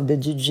of the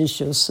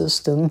judicial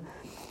system,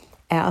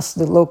 asked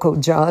the local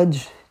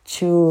judge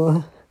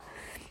to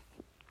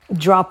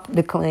drop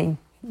the claim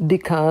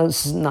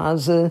because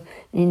NASA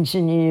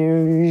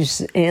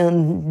engineers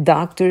and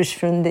doctors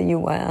from the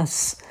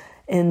US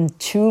and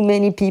too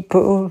many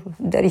people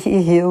that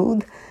he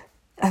healed,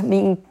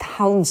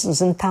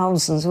 thousands and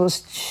thousands, it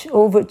was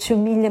over 2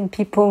 million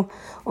people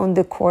on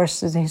the course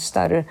that he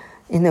started,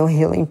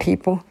 healing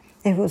people.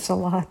 It was a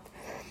lot.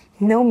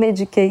 No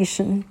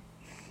medication.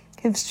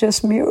 It was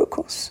just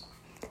miracles.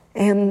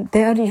 And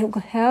there you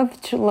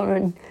have to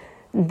learn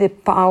the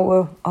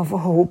power of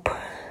hope.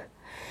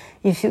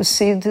 If you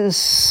see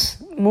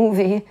this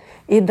movie,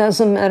 it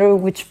doesn't matter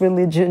which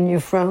religion you're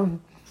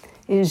from.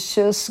 It's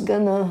just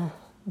gonna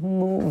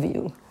move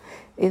you.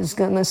 It's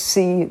gonna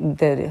see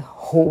that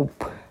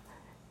hope,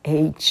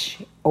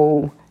 H-O-P-E,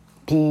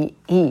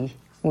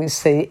 we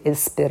say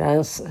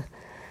esperança.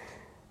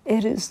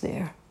 It is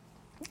there.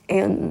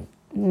 And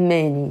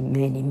many,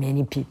 many,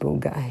 many people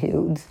got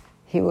healed.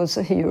 He was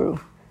a hero.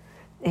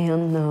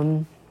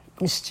 And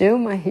he's still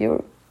my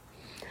hero.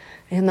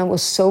 And I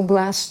was so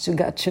blessed to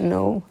get to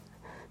know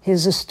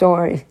his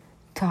story,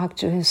 talk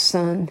to his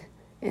son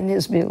and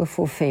his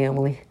beautiful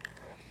family.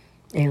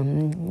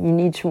 And you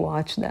need to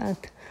watch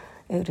that.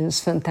 It is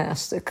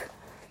fantastic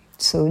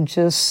So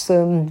just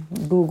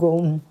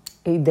Google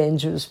A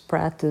Dangerous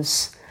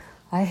Practice.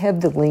 I have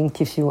the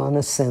link if you want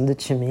to send it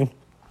to me.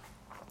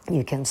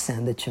 You can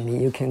send it to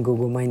me. You can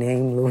Google my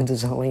name,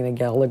 Lourdes Helena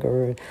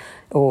Gallagher,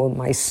 or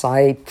my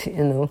site,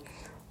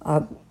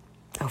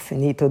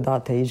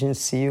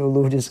 alfinito.agency or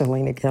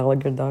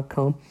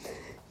lourdeshelenagallagher.com.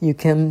 You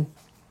can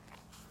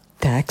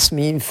text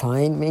me,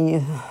 find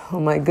me. Oh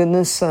my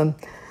goodness,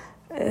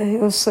 it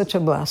was such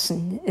a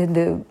blessing.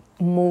 The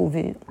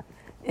movie,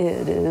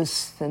 it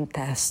is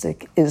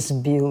fantastic. It's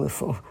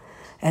beautiful.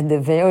 At the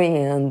very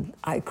end,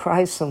 I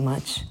cried so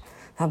much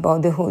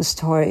about the whole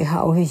story,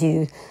 how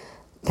he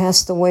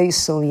passed away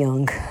so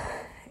young,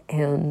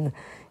 and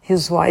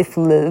his wife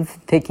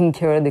lived taking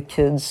care of the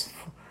kids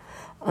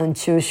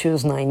until she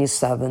was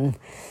 97.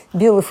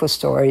 Beautiful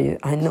story.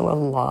 I know a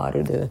lot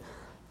of the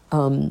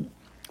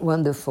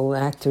wonderful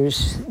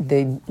actors.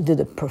 They did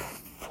a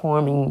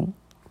performing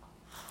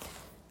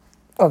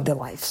of their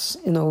lives.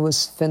 It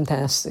was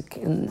fantastic,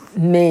 and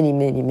many,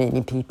 many,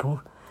 many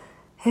people.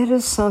 It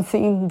is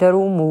something that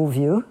will move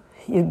you.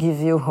 You give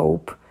you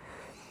hope,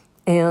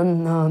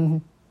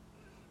 and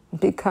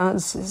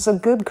because it's a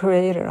good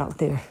creator out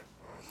there.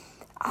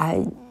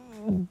 I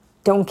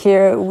don't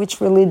care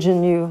which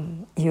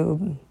religion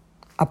you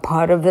are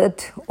part of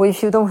it, or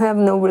if you don't have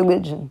no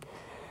religion.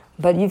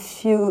 But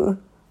if you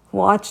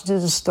watch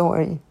this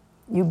story,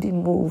 you'll be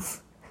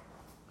moved,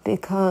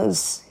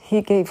 because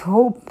he gave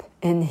hope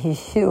and he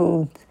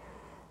healed.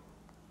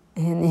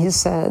 And he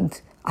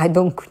said, I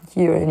don't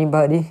cure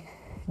anybody.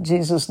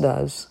 Jesus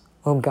does,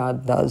 or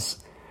God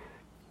does.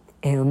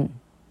 And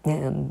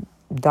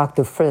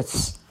Dr.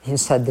 Fritz, he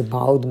said, the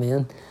bald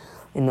man,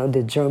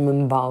 the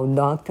German bald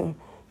doctor,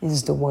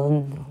 is the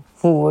one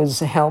who was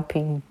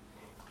helping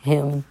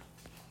him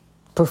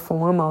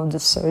perform all the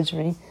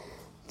surgery.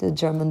 The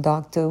German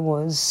doctor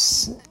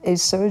was a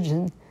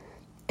surgeon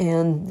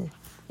and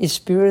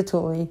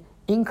spiritually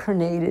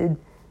incarnated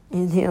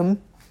in him,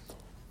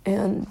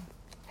 and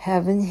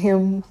having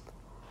him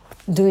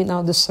doing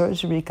all the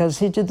surgery, because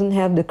he didn't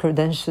have the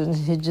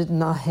credentials, he did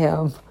not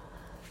have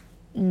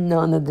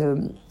none of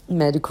the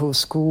medical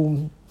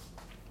school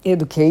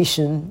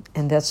education,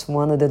 and that's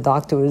one of the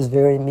doctors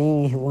very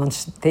mean. He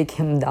wants to take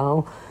him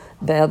down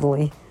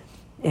badly,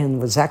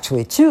 and was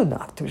actually two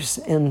doctors,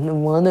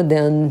 and one of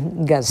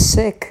them got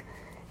sick,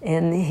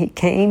 and he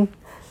came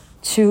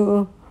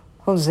to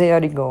Jose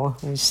Arigó,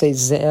 we say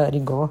Zé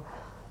Arigó,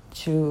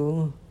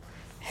 to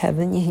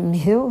having him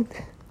healed,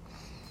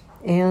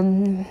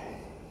 and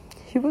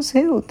he was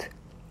healed,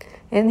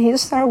 and he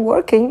started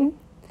working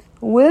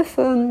with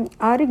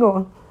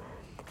Arigó,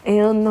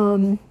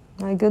 and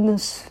my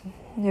goodness,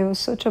 it was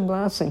such a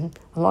blessing.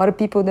 A lot of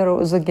people that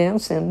was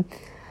against him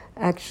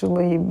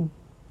actually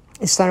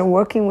started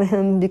working with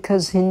him,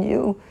 because he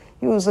knew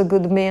he was a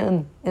good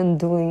man and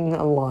doing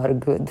a lot of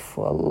good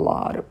for a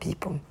lot of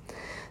people.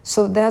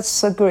 So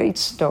that's a great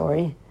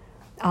story.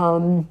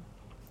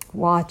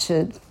 Watch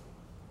it,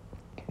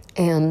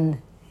 and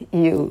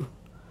you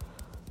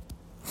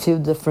feel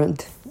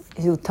different.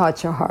 You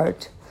touch your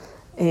heart,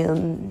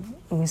 and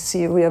we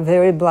see we are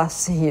very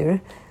blessed here,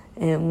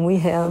 and we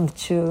have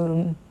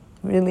to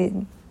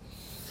really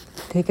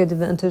take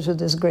advantage of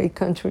this great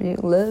country you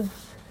live.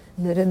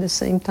 That at the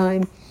same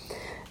time,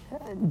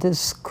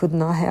 this could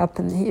not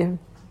happen here.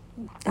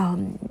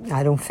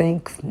 I don't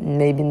think,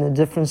 maybe in the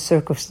different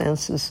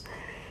circumstances.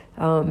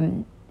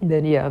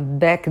 But yeah,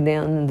 back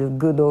then, the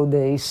good old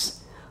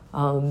days,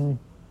 the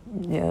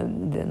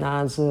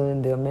NASA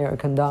and the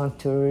American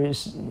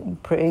doctors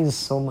praised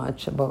so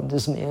much about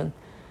this man.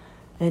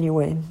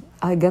 Anyway,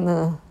 I'm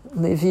gonna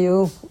leave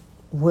you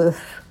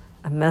with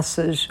a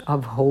message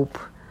of hope.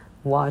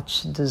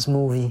 Watch this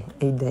movie,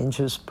 A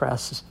Dangerous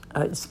Practice.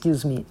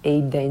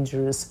 A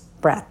Dangerous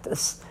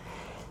Practice.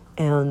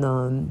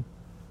 And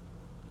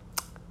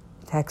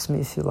text me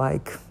if you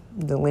like.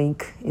 The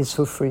link is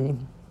for free.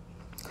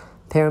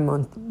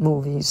 Paramount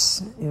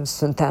Movies, it was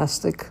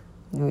fantastic.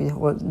 We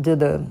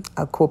did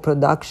a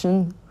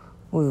co-production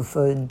with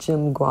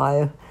Jim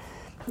Guire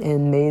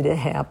and made it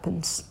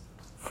happen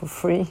for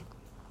free.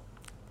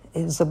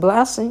 It's a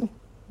blessing.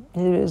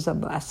 It is a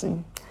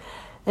blessing.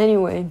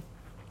 Anyway,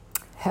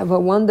 have a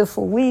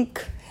wonderful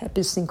week.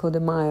 Happy Cinco de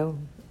Mayo.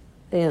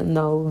 And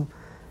I'll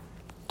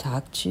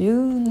talk to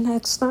you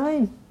next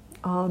time.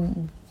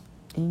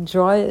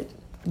 Enjoy it.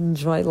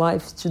 Enjoy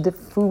life to the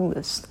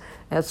fullest.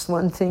 That's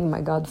one thing my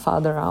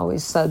godfather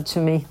always said to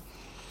me.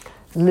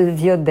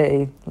 Live your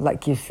day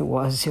like if it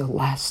was your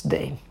last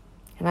day.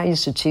 And I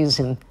used to tease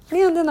him.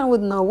 And then I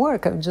would not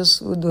work. I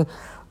just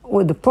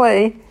would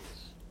play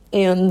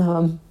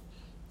and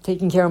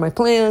taking care of my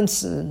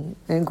plants and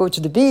go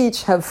to the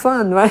beach, have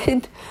fun,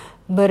 right?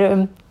 But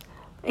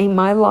in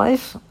my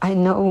life, I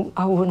know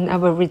I will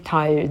never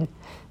retire,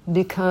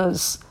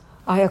 because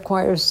I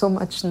acquired so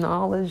much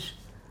knowledge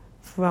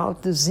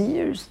throughout these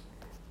years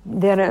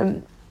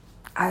that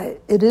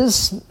it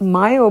is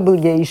my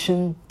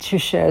obligation to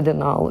share the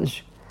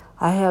knowledge.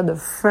 I had a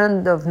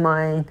friend of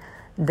mine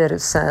that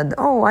said,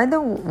 I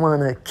don't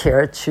want to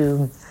care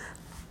to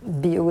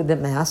be with the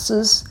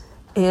masses.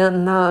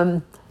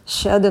 and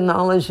share the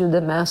knowledge with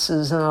the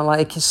masses. And I'm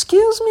like,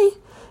 excuse me?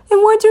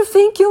 And what do you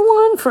think you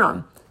learn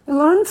from? You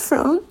learn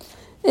from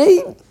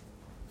a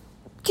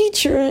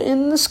teacher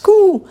in the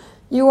school.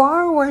 You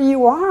are where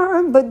you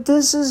are, but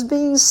this is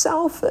being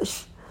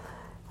selfish.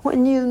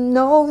 When you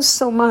know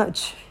so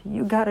much,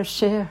 you got to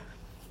share.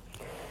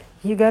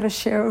 You got to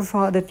share with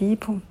other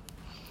people.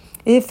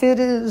 If it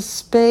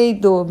is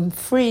paid or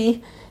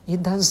free,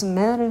 it doesn't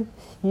matter.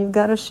 You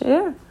got to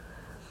share.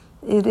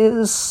 It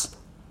is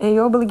an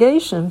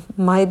obligation.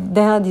 My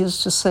dad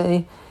used to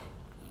say,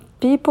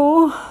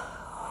 people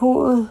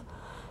who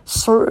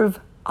serve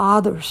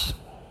others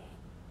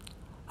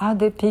are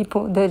the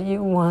people that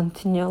you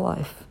want in your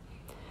life.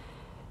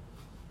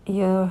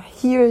 You're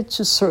here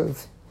to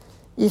serve.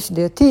 If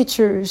they're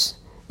teachers,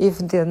 if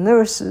they're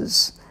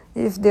nurses,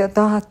 if they're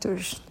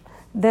doctors,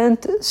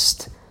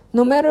 dentists,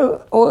 no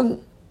matter, or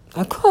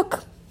a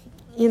cook,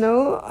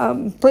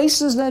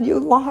 places that you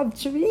love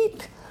to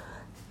eat.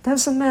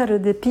 Doesn't matter.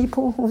 The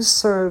people who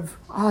serve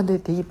other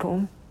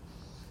people,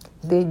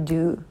 they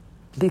do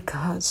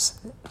because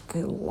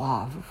they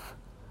love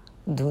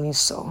doing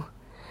so.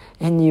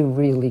 And you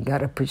really got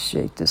to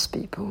appreciate these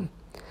people.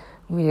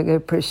 We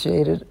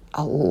appreciated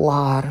a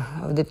lot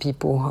of the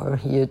people who are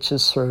here to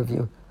serve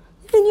you.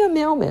 Even your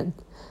mailman.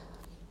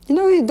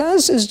 He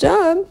does his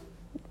job,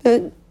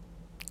 but,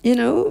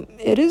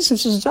 it is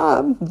his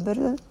job.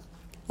 But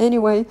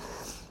anyway,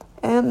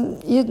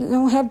 and you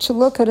don't have to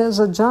look at it as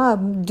a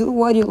job. Do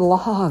what you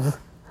love.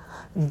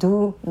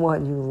 Do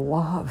what you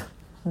love,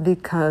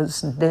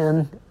 because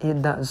then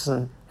it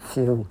doesn't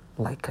feel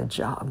like a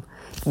job.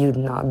 You'd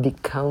not be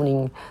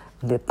counting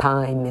the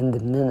time and the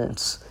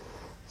minutes.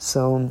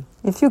 So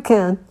if you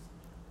can,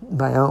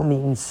 by all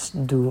means,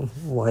 do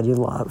what you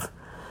love.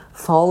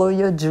 Follow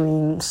your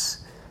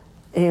dreams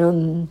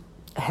and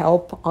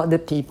help other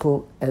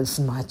people as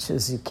much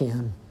as you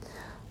can.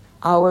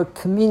 Our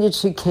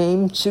community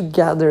came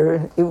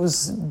together. It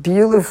was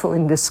beautiful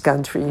in this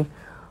country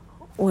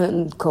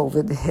when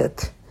COVID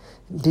hit,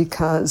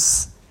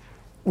 because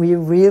we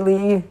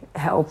really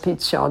help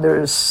each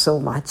other so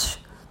much.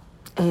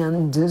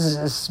 And this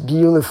is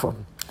beautiful.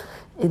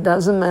 It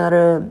doesn't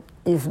matter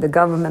if the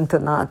government or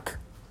not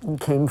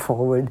came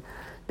forward.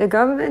 The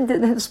government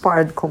did its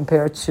part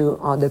compared to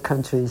other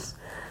countries.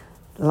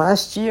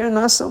 Last year,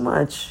 not so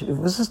much. It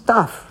was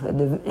tough. At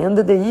the end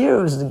of the year,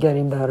 it was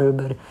getting better.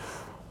 But,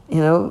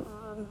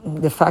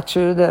 the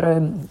factory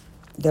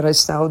that I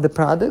sell the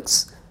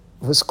products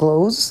was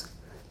closed.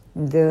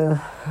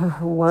 The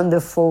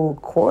wonderful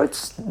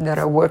courts that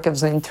I work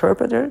as an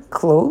interpreter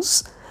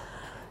closed.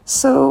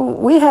 So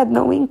we had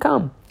no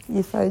income.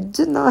 If I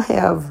did not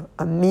have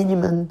a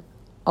minimum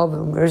of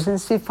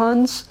emergency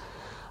funds,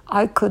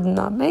 I could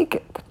not make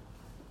it.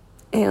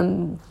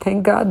 And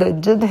thank God I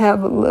did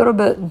have a little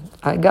bit.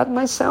 I got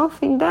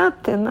myself in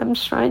debt, and I'm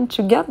trying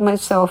to get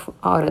myself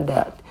out of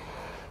that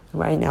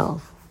right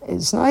now.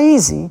 It's not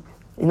easy.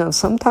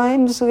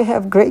 Sometimes we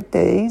have great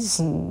days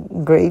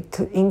and great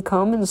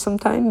income, and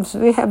sometimes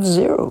we have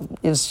zero.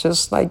 It's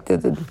just like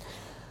the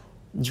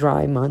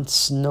dry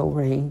months, no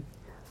rain.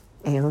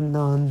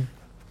 And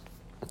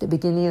the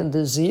beginning of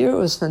this year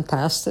was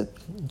fantastic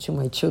until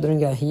my children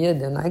got here.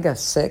 Then I got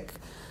sick,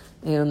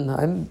 and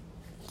I'm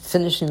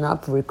finishing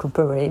up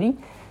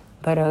recuperating.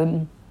 But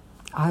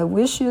I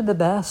wish you the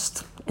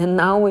best,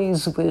 and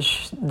always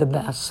wish the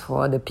best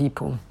for other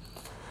people.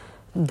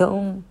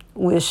 Don't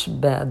wish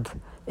bad,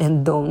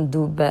 and don't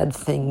do bad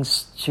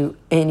things to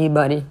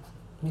anybody,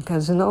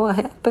 because you know what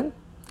happened?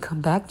 Come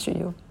back to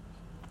you.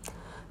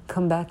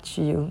 Come back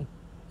to you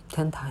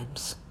 10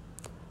 times.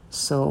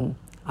 So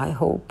I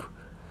hope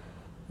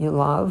you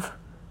love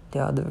the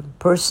other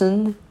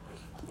person.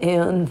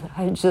 And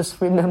I just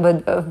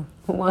remembered a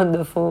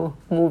wonderful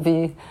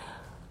movie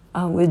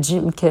with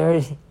Jim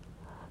Carrey,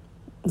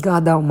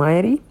 God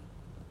Almighty.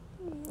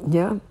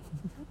 Yeah,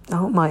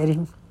 Almighty.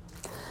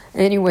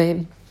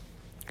 Anyway,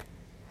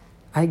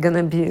 I'm going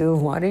to be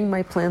watering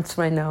my plants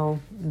right now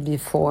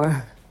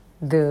before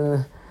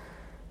the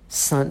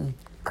sun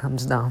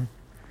comes down.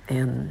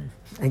 And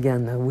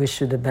again, I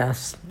wish you the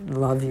best.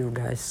 Love you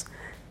guys.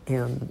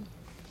 And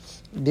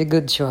be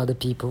good to other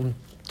people.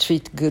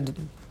 Treat good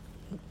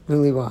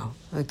really well.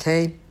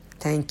 Okay?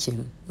 Thank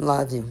you.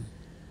 Love you.